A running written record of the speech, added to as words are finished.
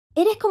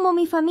Eres como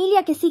mi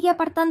familia que sigue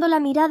apartando la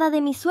mirada de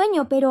mi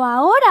sueño, pero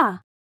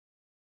ahora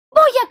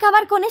voy a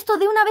acabar con esto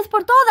de una vez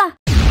por todas.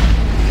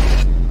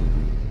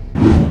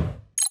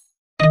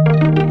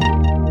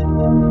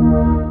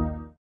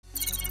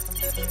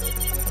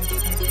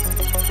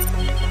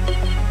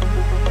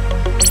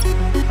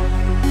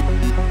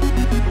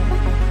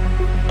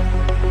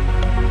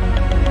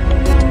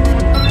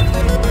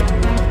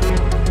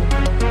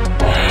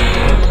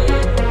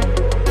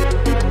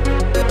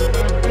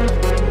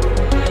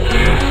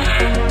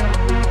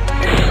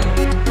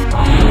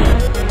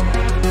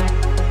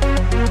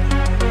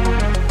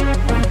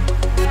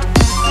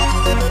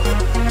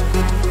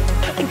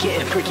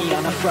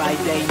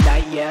 Friday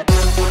night yet.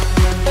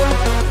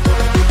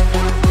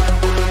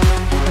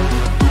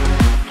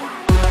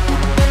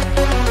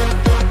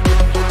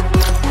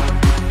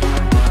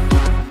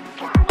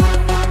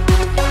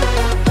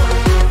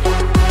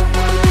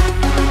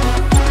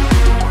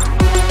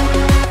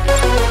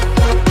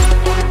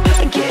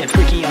 Getting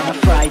freaky on a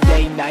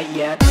Friday night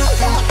yet.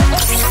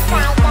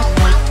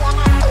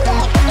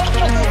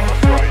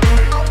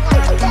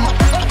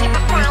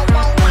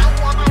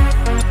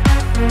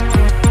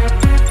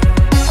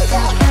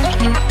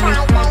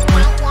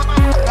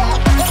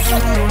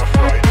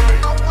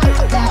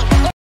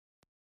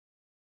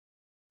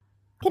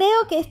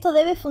 Creo que esto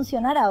debe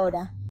funcionar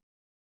ahora.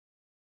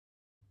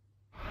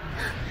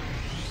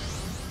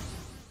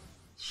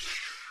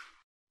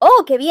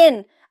 ¡Oh, qué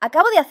bien!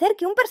 Acabo de hacer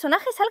que un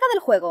personaje salga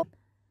del juego.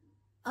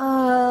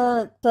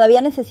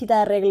 Todavía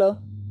necesita arreglo.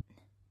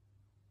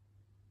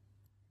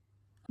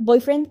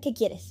 Boyfriend, ¿qué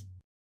quieres?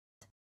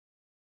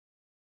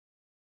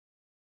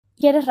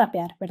 ¿Quieres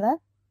rapear, verdad?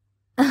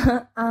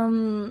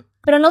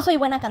 Pero no soy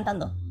buena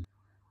cantando.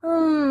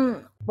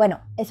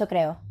 Bueno, eso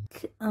creo.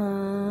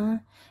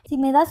 Si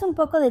me das un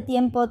poco de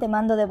tiempo, te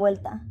mando de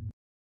vuelta.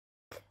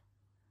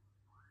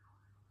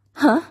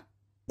 ¿Ah?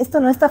 ¿Esto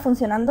no está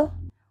funcionando?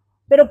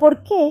 ¿Pero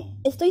por qué?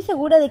 Estoy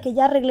segura de que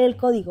ya arreglé el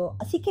código,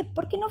 así que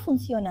 ¿por qué no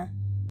funciona?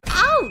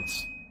 ¡Auch!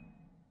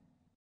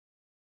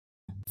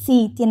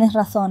 Sí, tienes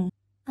razón.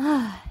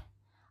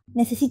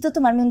 Necesito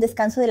tomarme un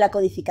descanso de la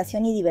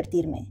codificación y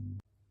divertirme.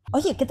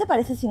 Oye, ¿qué te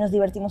parece si nos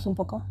divertimos un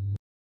poco?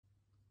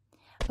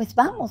 Pues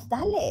vamos,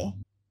 dale.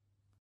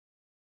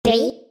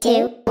 3,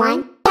 2,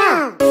 1, go!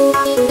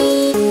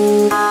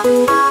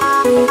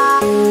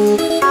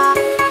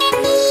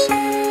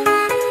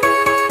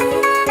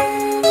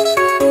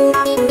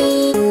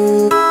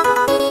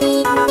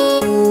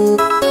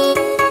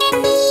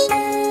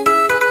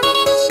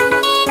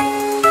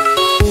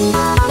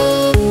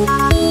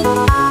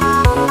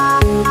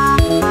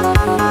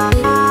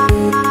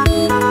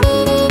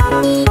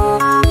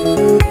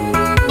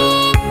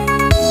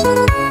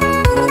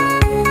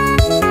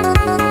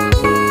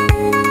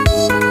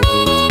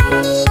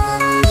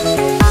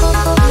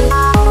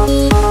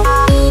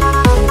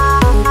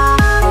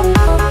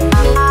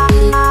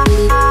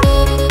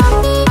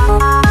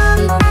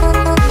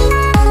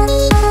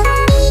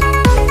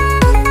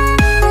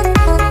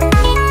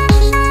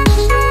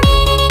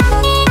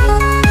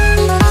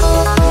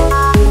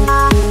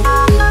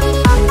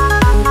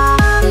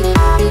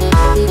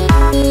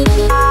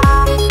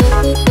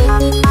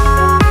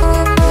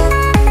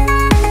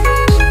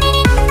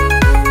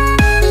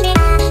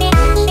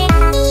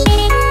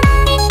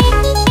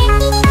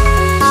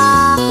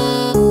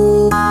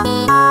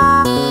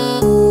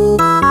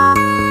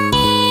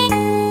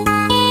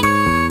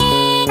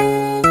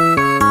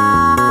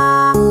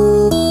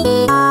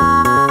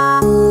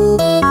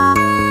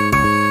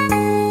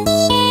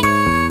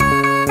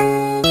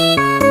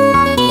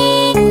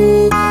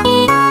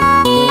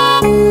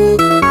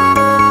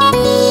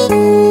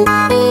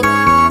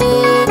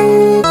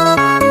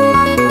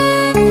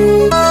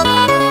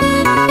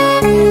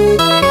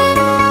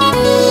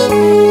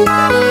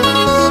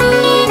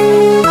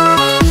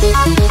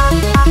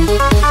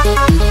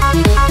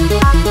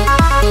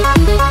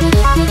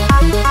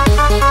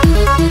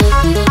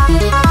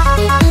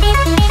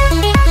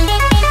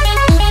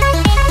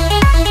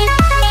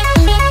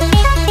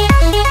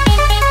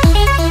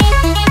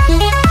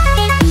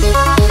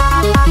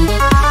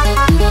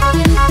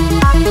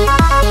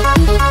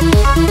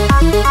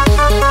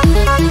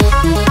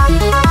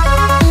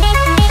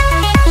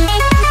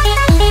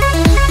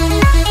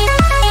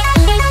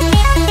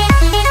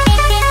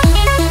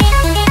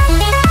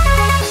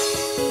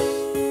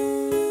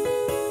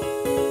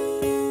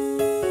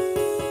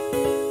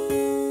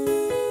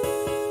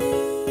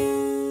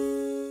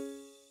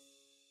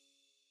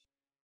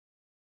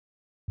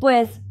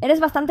 Pues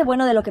eres bastante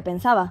bueno de lo que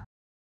pensaba.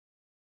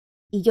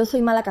 Y yo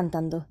soy mala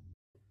cantando.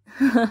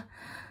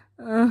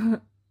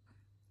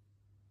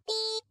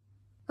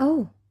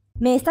 Oh,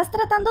 ¿me estás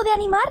tratando de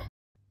animar?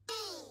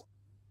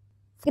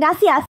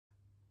 Gracias.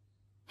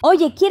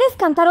 Oye, ¿quieres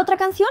cantar otra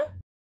canción?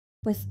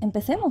 Pues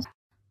empecemos.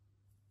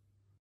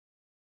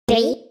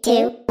 3,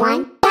 2,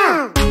 1,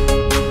 go!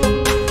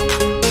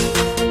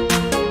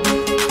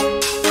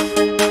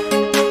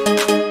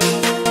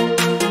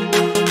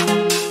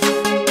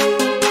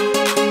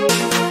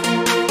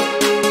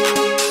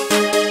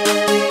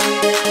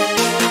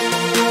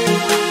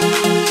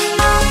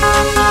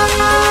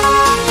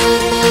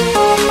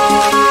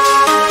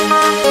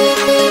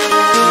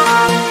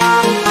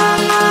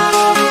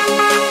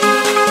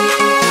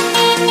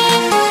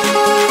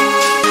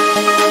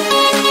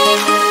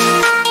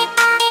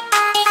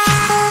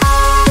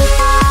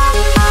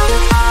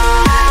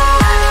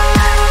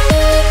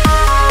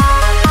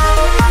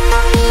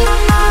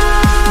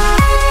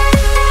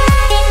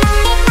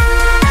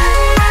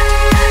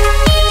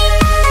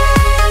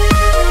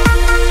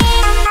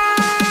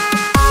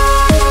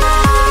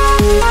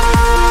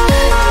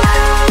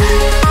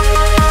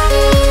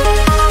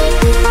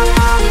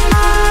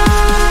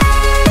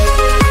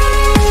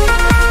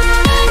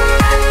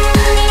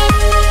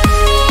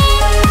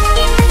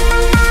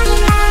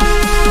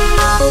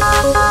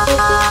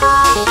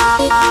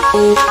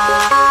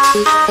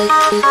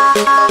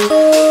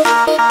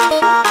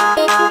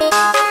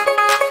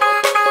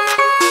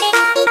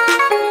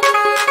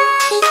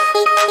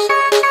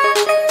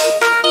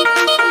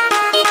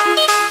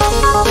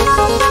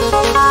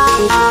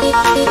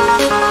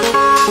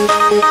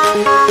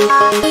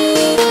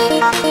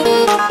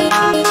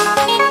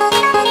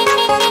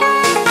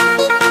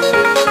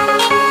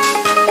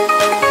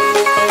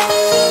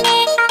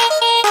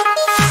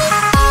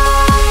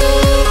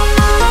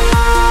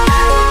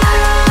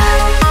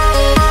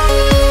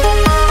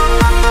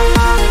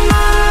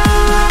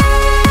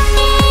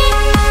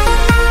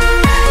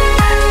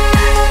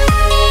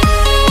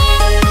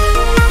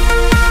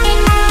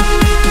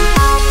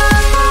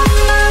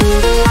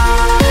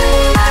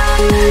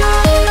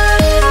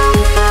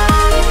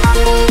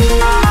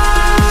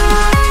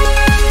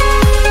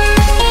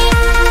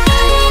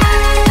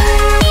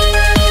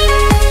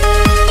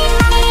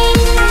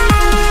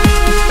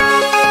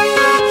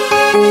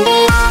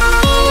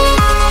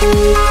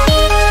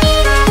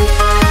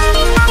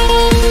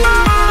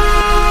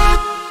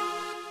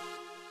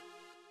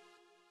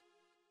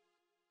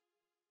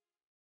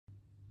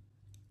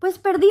 Pues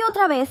perdí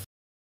otra vez.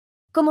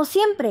 Como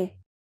siempre.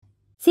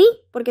 Sí,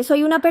 porque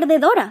soy una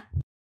perdedora.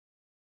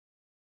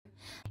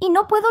 Y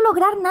no puedo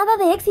lograr nada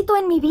de éxito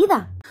en mi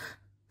vida.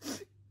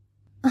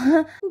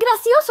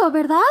 Gracioso,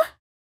 ¿verdad?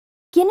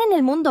 ¿Quién en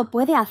el mundo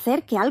puede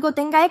hacer que algo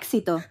tenga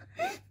éxito?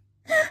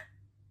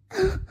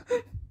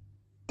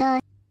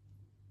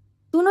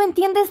 Tú no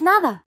entiendes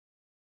nada.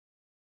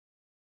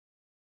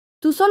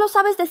 Tú solo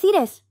sabes decir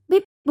es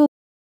bip, bup.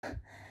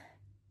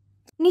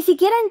 Ni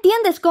siquiera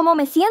entiendes cómo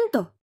me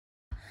siento.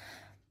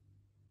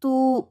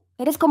 Tú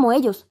eres como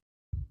ellos,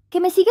 que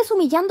me sigues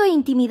humillando e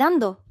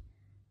intimidando.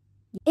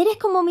 Eres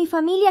como mi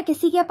familia que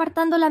sigue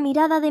apartando la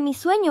mirada de mi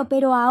sueño,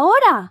 pero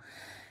ahora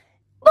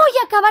voy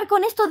a acabar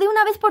con esto de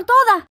una vez por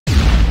todas.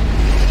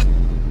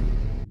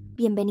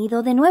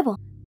 Bienvenido de nuevo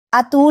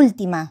a tu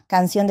última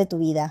canción de tu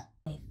vida.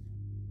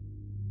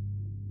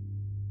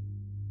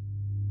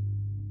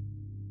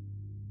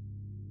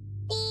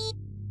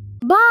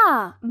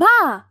 Va,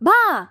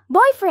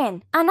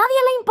 boyfriend, a nadie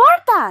le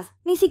importas.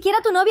 Ni siquiera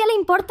a tu novia le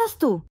importas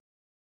tú.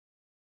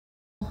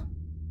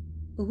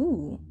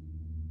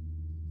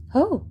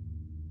 Oh.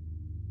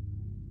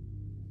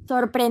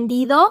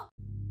 ¿Sorprendido?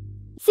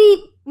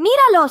 Sí,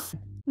 míralos,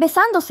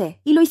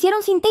 besándose, y lo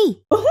hicieron sin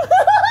ti.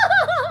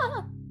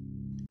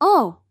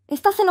 Oh,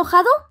 ¿estás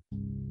enojado?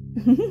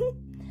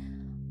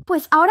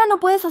 Pues ahora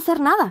no puedes hacer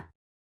nada.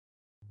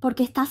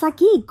 Porque estás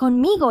aquí,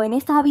 conmigo, en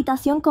esta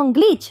habitación con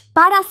Glitch,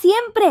 para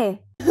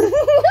siempre.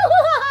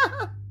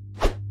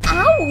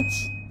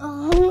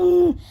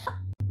 ¡Auch!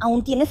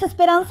 ¿Aún tienes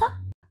esperanza?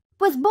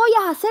 Pues voy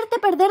a hacerte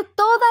perder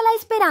toda la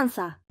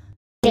esperanza.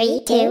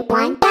 3, 2,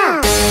 1, go!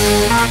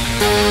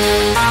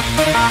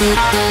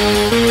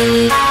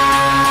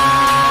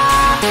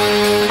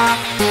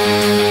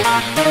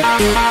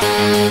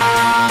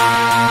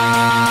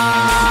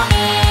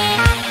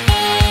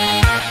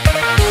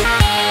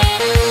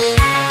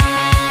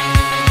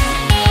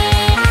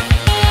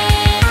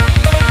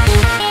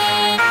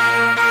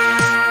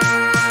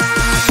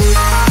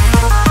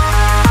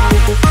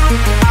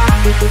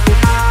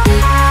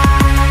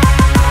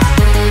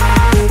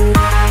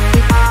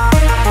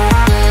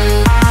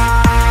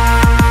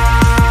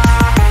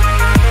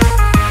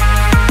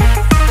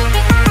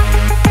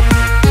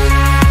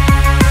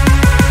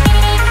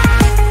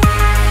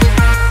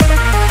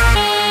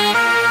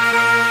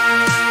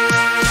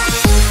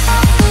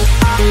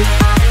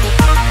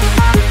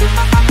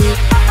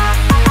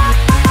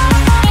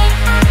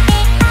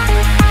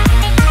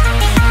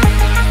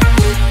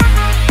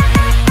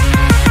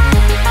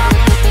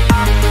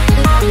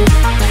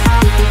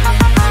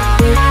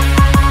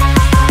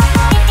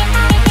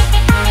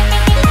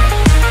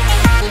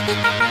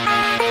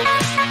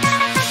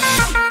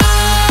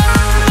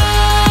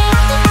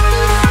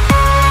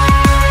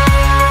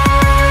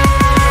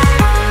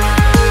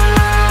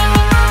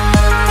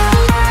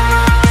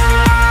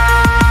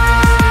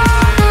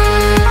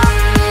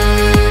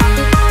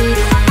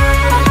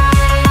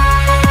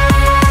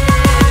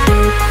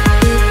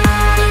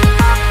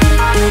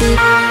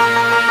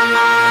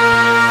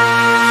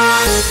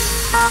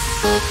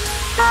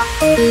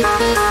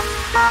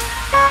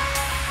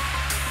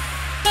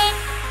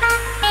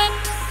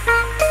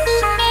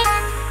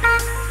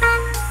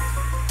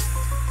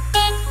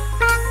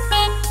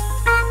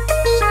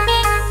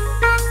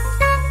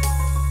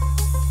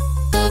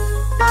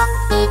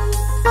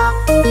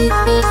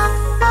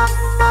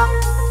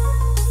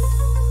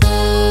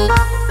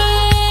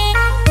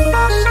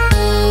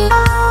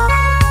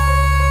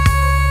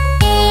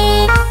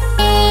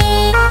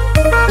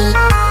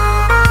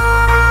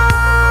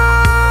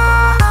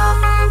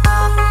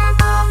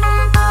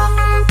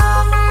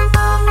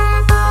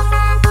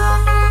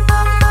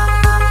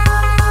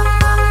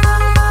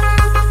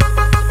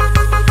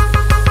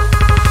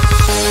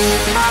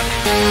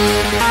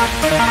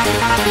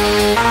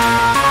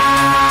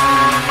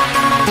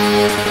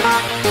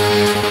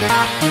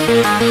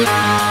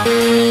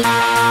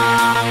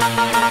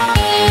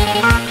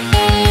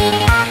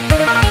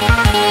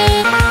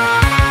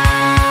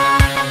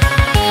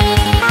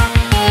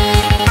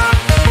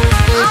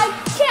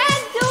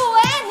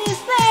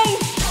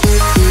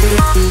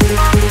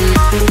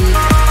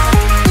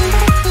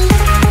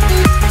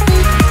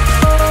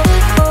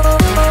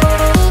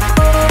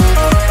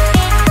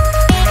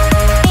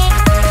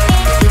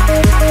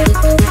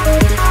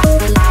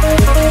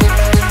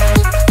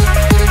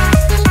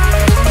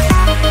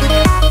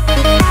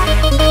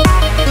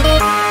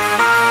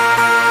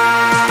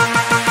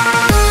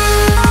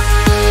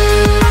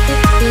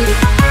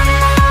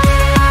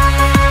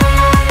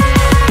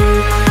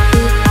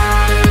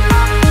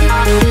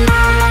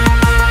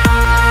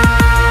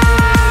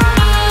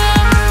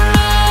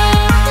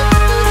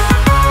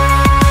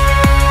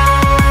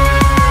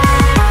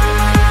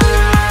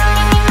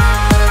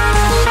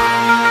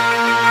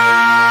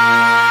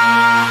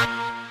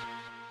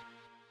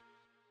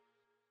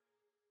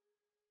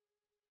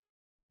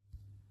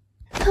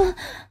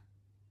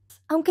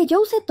 Aunque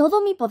yo usé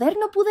todo mi poder,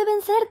 no pude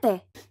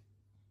vencerte.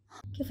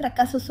 ¡Qué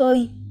fracaso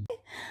soy!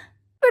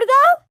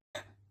 ¿Verdad?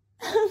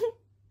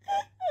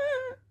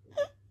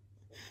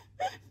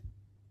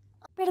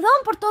 Perdón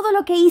por todo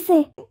lo que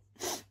hice.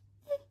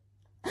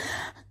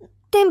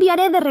 Te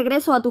enviaré de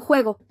regreso a tu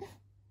juego.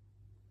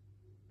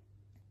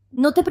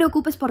 No te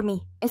preocupes por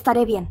mí,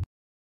 estaré bien.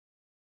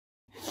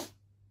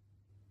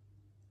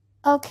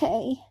 Ok.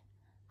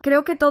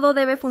 Creo que todo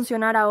debe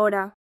funcionar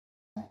ahora.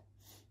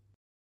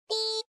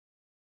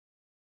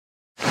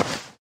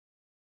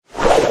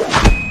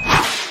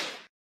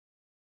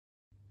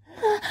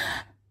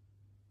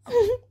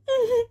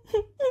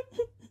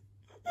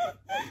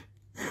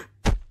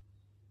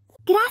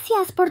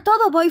 Gracias por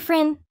todo,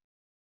 boyfriend.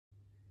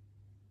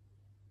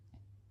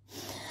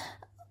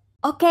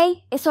 Ok,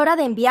 es hora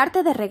de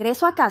enviarte de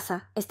regreso a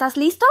casa. ¿Estás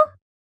listo?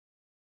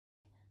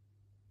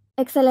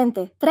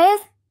 Excelente.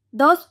 3,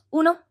 2,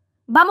 1.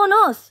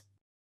 ¡Vámonos!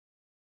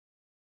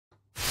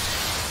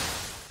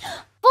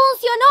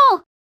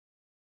 ¡Funcionó!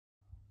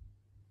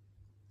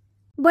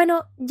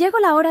 Bueno, llegó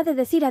la hora de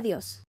decir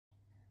adiós.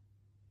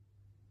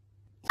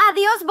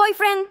 Adiós,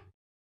 boyfriend.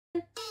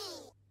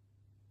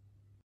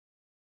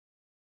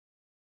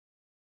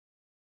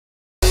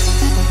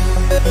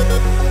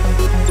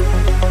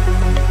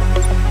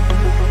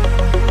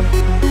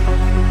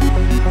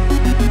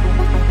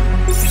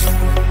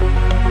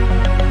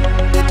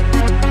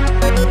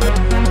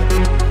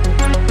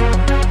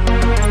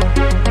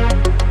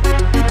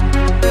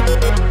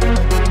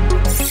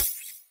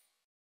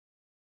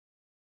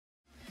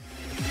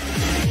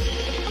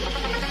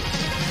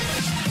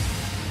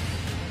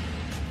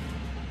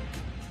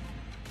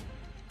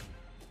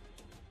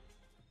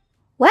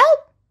 Well,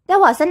 that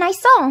was a nice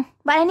song,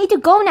 but I need to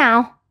go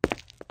now.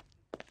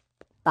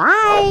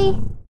 Bye.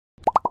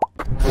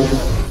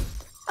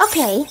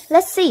 Okay,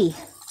 let's see.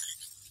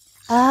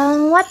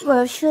 What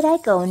world should I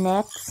go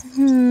next?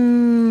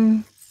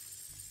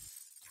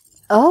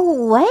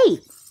 Oh,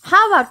 wait.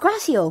 How about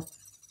Gracio?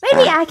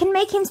 Maybe I can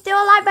make him still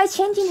alive by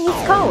changing his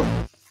code.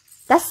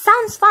 That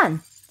sounds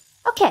fun.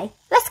 Okay,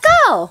 let's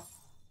go!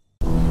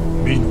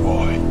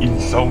 Meanwhile, in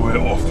somewhere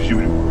of the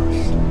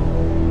universe,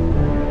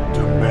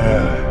 the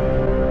man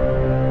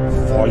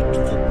fight to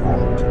the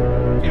front.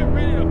 Get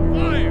ready to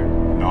fire!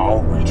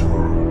 Now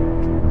return.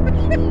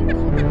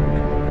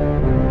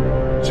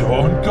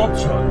 John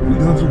Captain,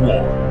 return to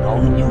war.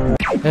 Now in your world.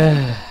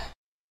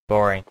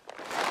 Boring.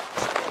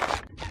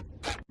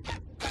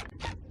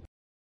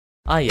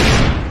 Ah, yes.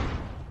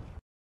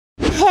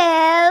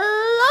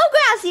 Hello,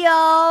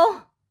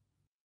 Gracio!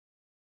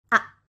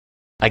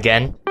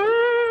 Again?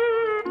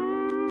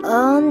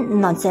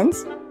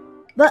 Nonsense.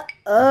 But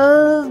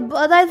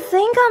I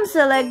think I'm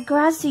still at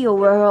Gracio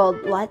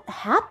World. What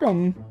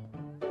happened?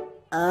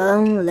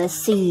 Let's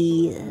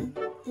see.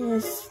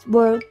 This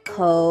world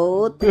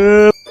code.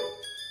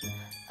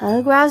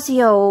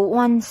 Gracio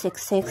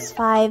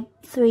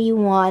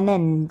 166531,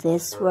 and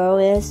this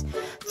world is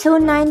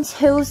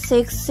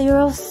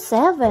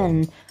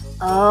 292607.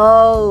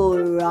 Oh,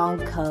 wrong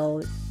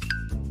code.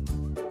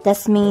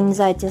 That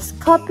means I just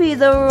copied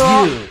the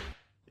wrong...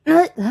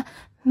 You!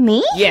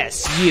 Me?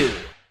 Yes, you!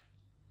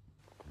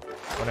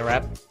 Wanna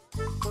rap?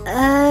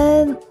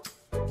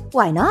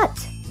 Why not?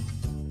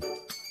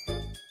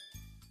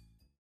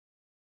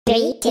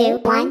 3, 2,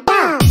 1,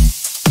 go!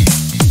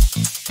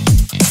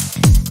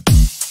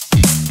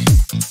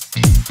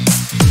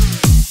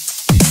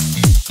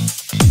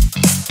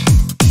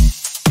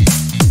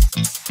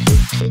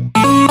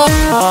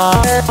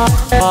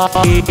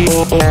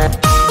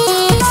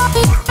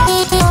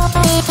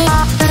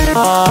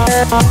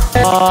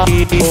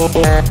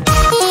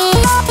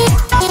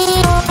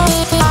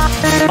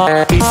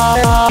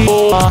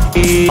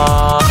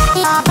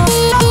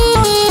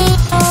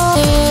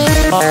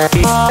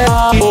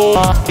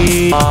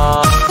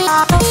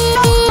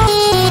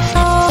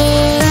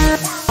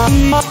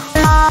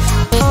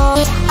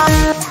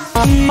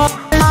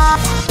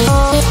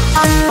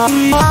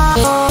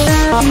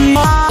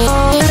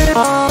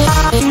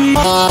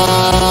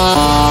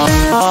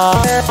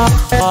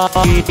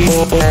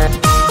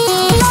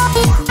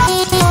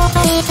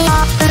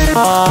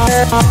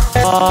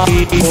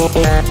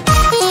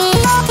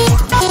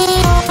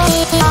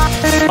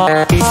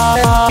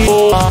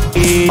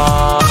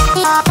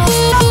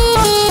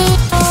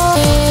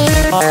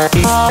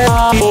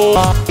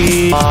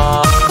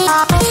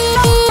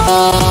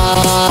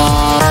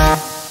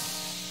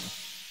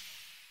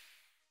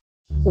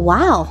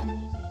 Wow,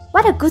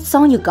 what a good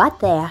song you got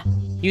there.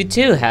 You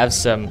too have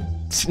some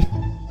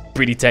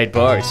pretty tight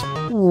bars.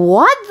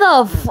 What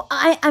the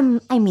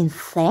I mean,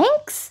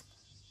 thanks?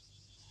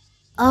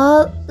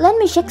 Let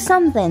me check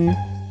something.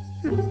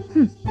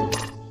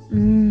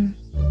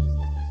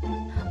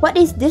 What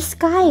is this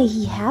guy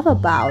he have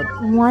about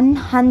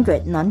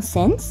 100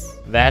 nonsense?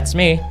 That's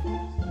me.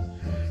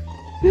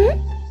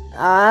 Hey,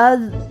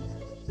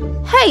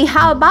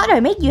 how about I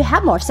make you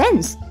have more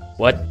sense?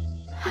 What?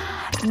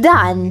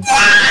 Done.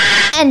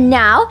 And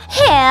now,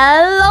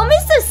 hello,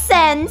 Mr.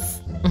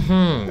 Sense.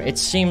 It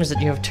seems that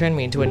you have turned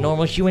me into a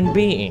normal human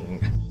being.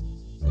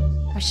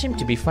 seem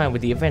to be fine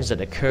with the events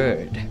that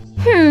occurred.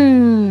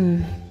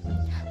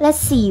 Let's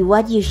see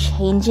what you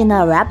change in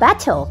a rap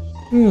battle.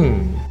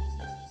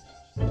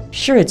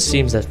 Sure, it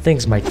seems that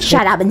things might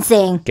Shut up and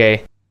sing.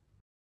 Okay.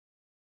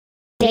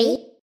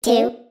 3,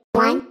 2,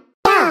 1,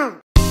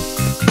 go!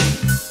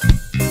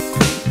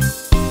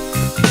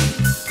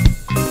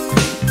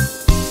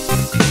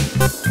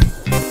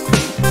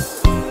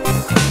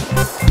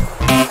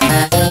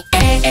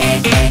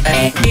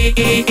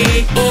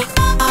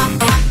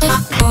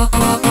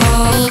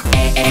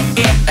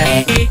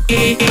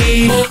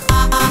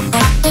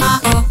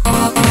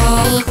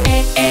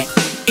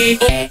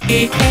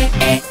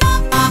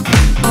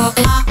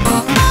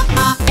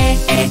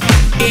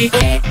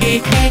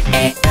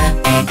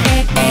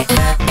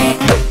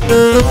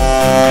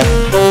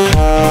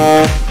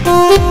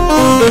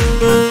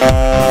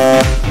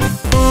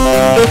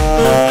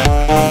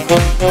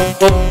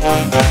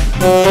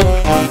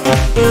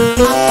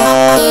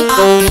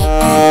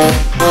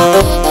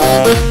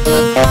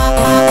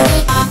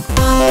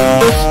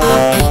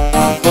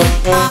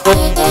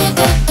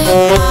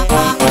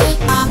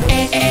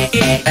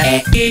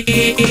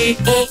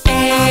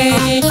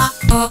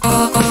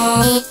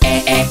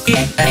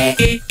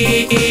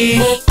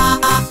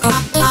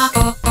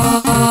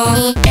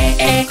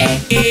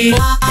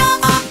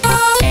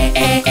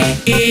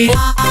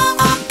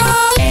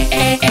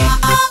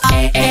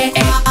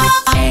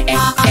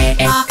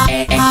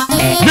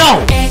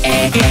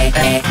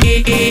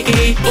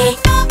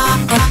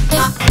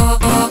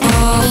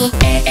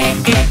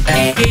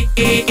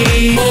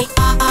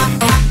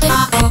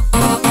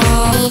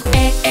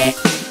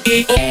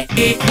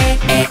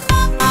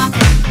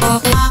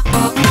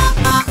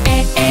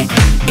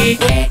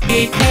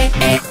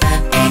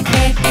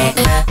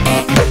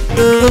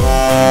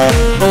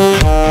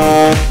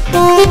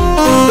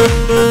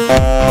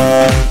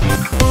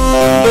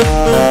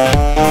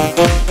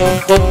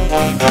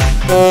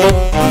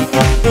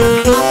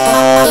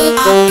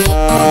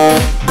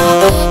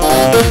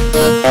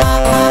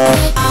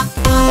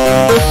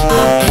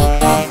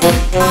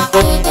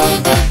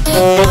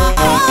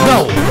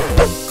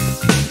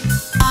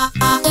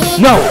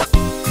 No! No!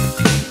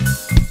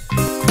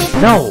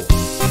 No!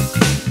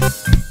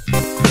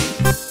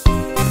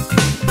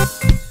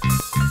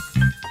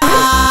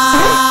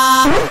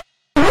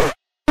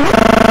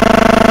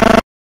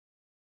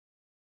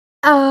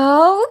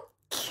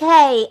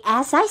 Okay,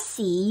 as I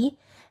see,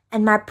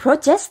 and my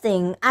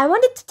protesting, I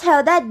wanted to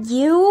tell that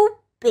you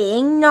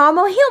being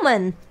normal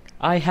human.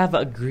 I have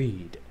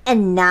agreed.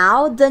 And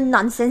now the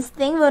nonsense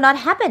thing will not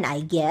happen,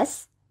 I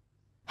guess.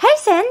 Hey,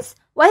 Sense,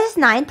 what is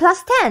 9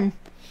 plus 10?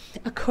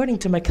 According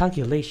to my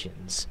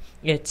calculations,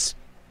 it's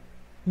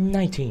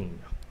 19.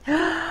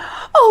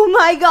 Oh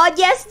my god,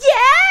 yes!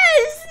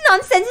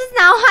 Nonsense is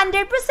now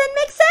 100%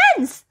 makes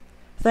sense!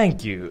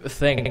 Thank you.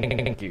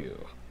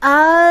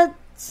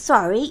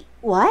 Sorry,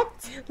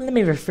 what? Let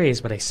me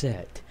rephrase what I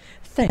said.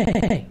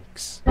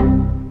 Thanks.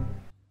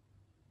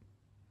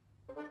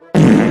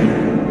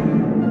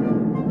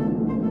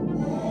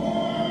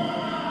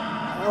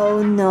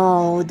 Oh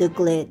no, the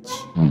glitch.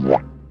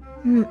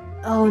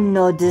 Oh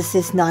no, this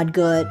is not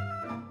good.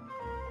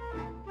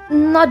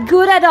 Not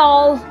good at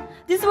all.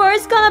 This world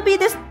is gonna be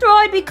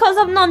destroyed because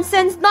of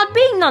nonsense not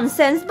being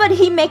nonsense, but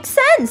he makes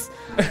sense.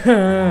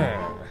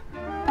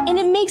 And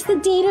it makes the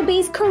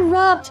database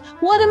corrupt.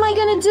 What am I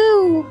gonna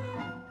do?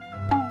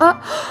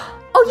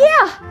 Oh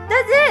yeah,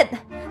 that's it.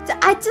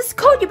 I just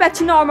called you back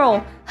to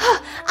normal.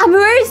 I'm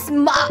very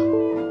smart.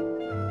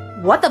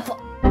 What the fuck?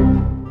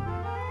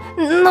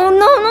 No,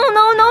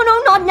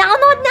 not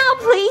now,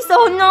 please.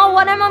 Oh no,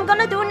 what am I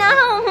gonna do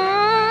now?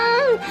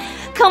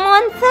 Come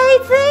on,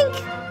 think.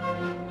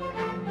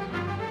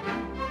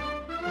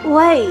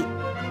 Wait.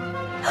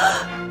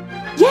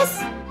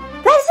 Yes,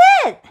 that's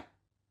it.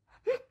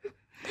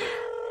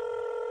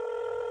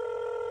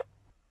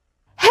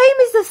 Hey,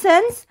 Mr.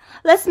 Sense,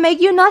 let's make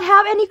you not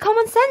have any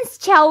common sense,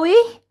 shall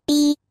we?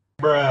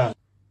 Bruh.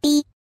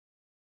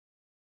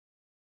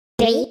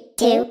 3,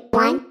 2,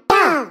 1,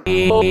 go!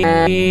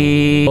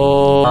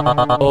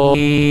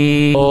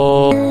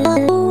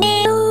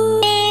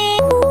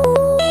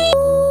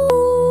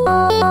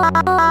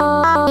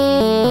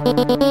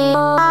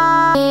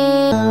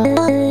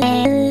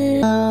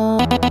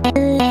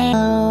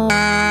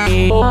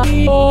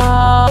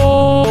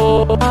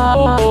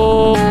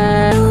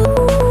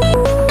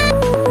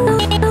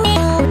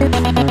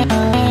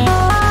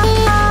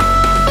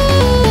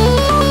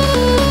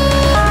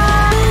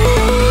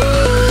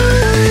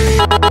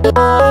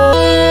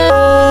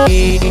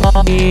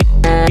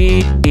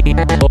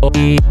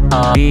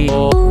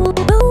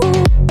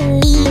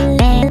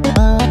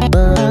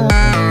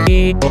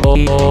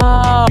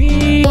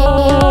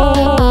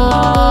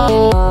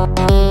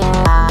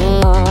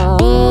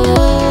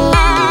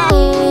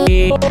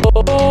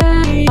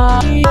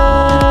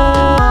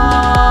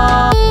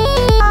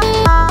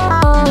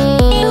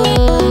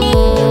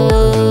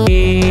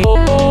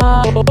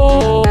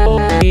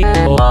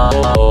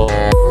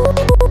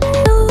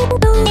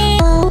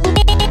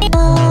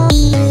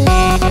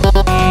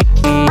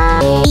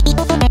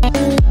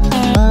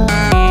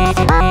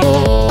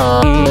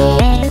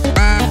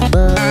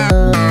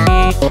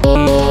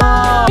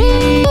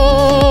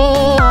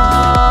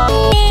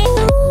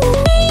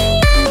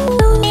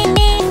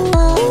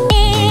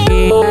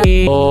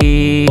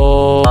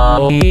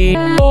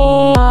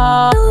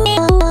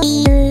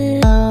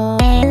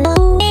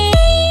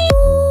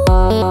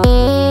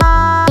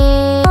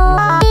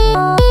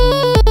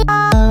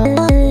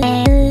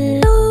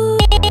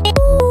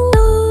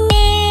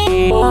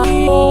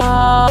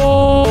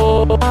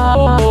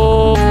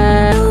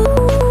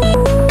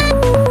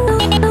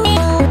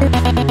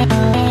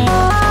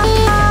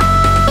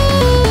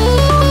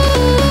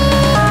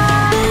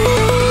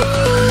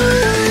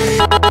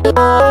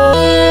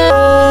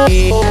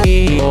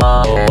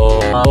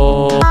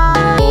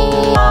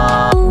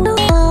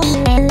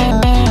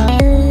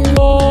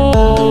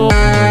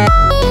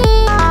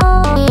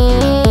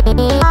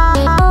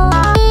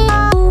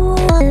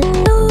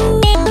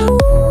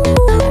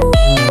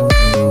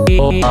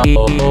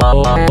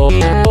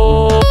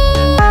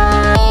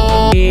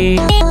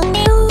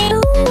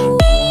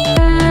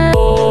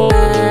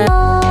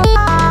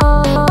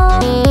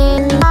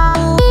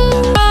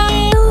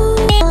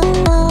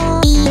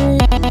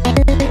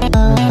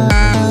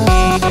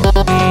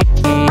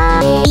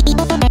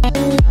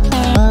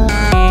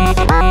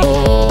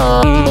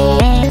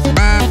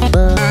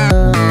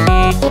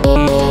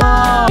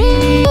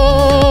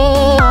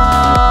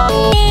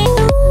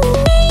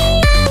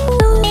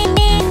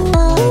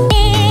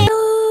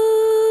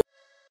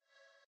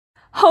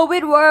 Hope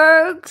it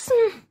works.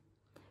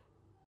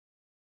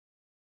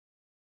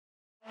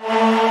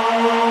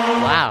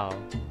 Wow.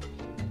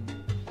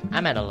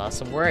 I'm at a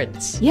loss of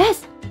words.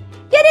 Yes,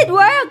 yet it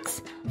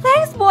works.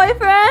 Thanks,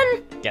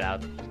 boyfriend. Get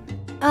out.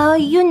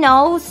 You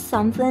know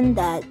something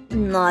that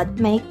not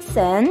makes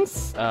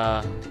sense?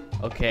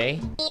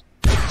 Okay.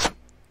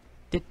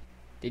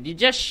 Did you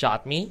just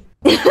shot me?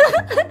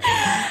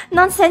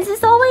 Nonsense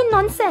is always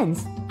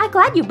nonsense. I'm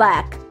glad you're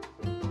back.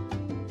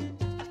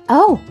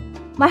 Oh,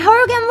 my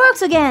horror game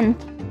works again.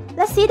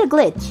 Let's see the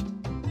glitch.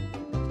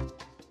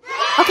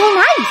 Okay,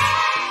 nice.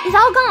 It's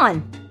all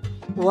gone.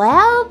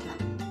 Well,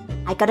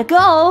 I gotta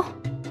go.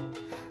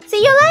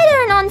 See you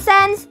later,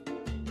 nonsense.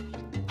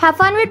 Have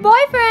fun with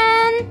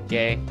boyfriend.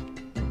 Okay.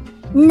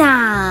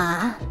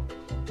 Nah.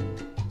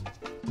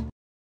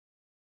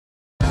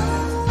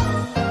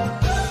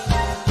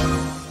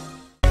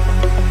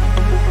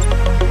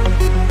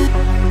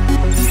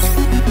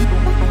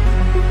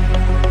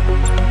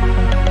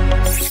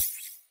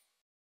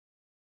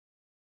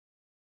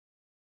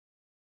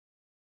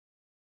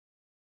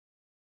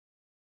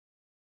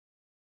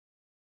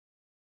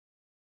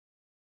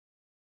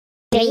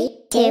 Three,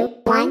 two,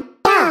 one,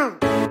 go!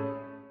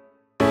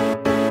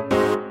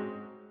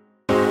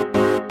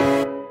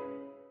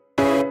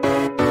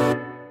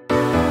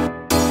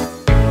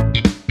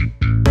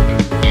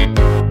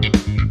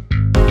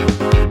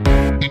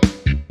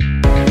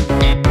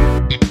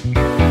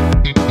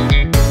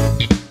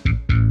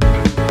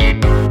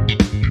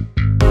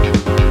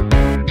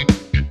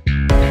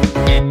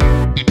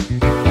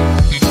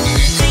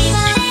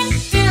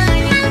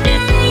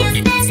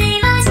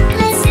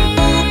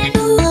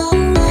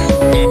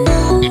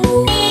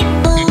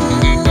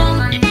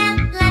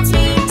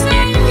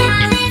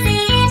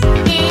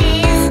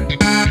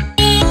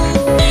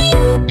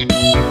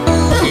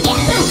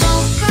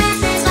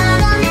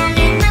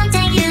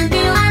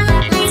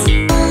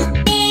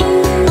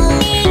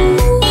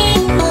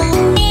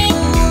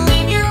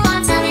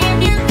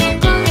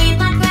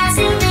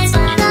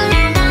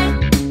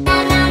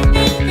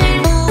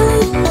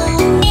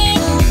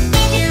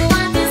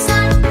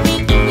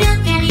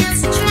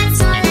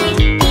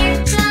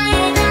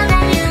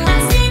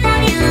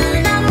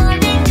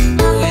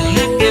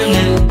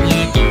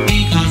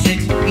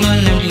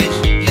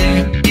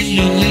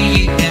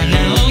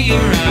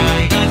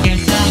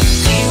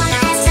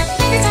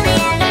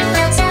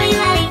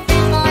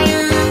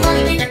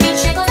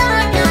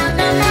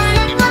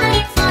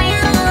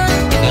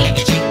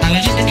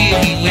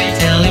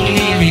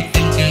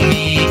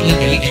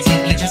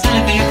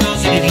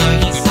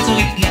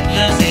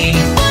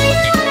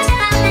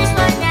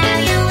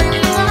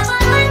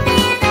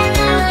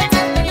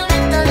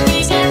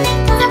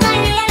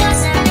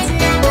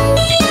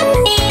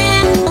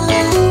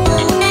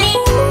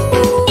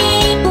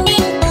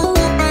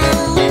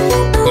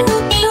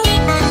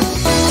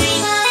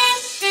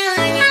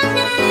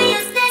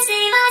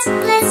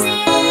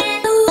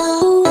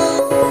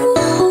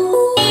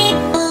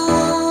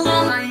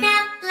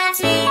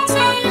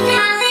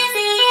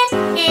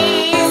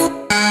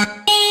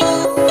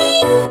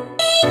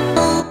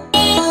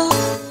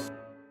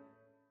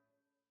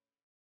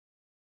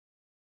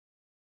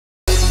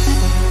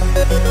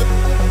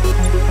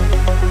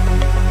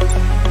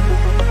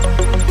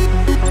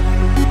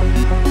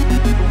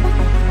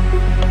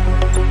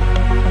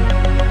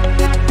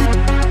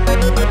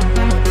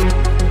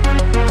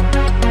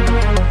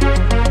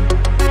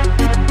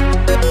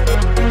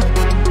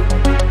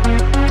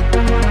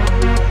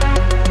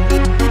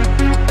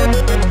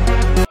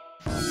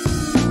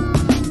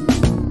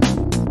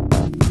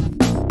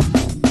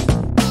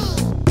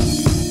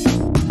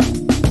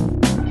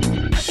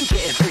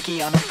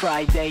 On a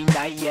Friday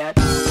night yet.